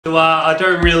So, I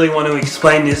don't really want to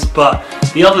explain this, but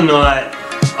the other night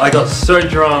I got so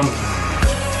drunk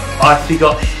I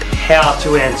forgot how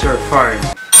to answer a phone.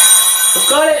 I've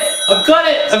got it! I've got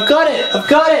it! I've got it! I've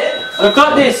got it! I've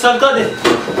got this! I've got this!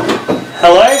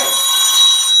 Hello?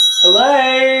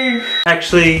 Hello?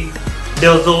 Actually,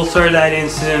 there was also that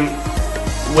incident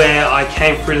where I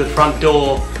came through the front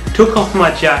door, took off my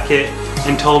jacket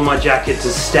and told my jacket to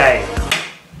stay.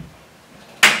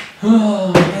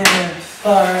 Oh man,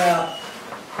 far out.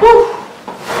 Whew.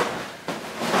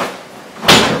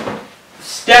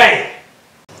 Stay!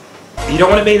 You don't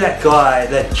want to be that guy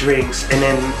that drinks and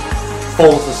then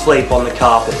falls asleep on the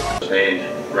carpet. And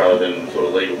rather than sort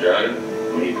of legal jargon,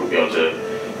 he put me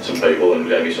onto some people and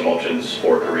gave me some options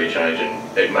for a career change,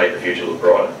 and it made the future look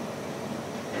brighter.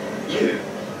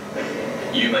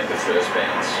 You make the first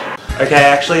bounce. Okay,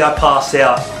 actually I pass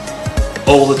out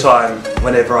all the time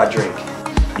whenever I drink.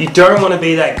 You don't want to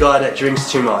be that guy that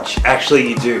drinks too much. Actually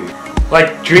you do.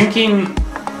 Like, drinking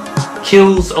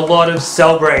kills a lot of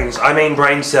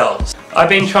brain cells. I've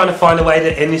been trying to find a way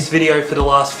to end this video for the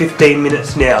last 15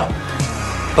 minutes now,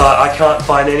 but I can't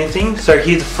find anything, so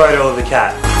here's a photo of a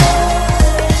cat.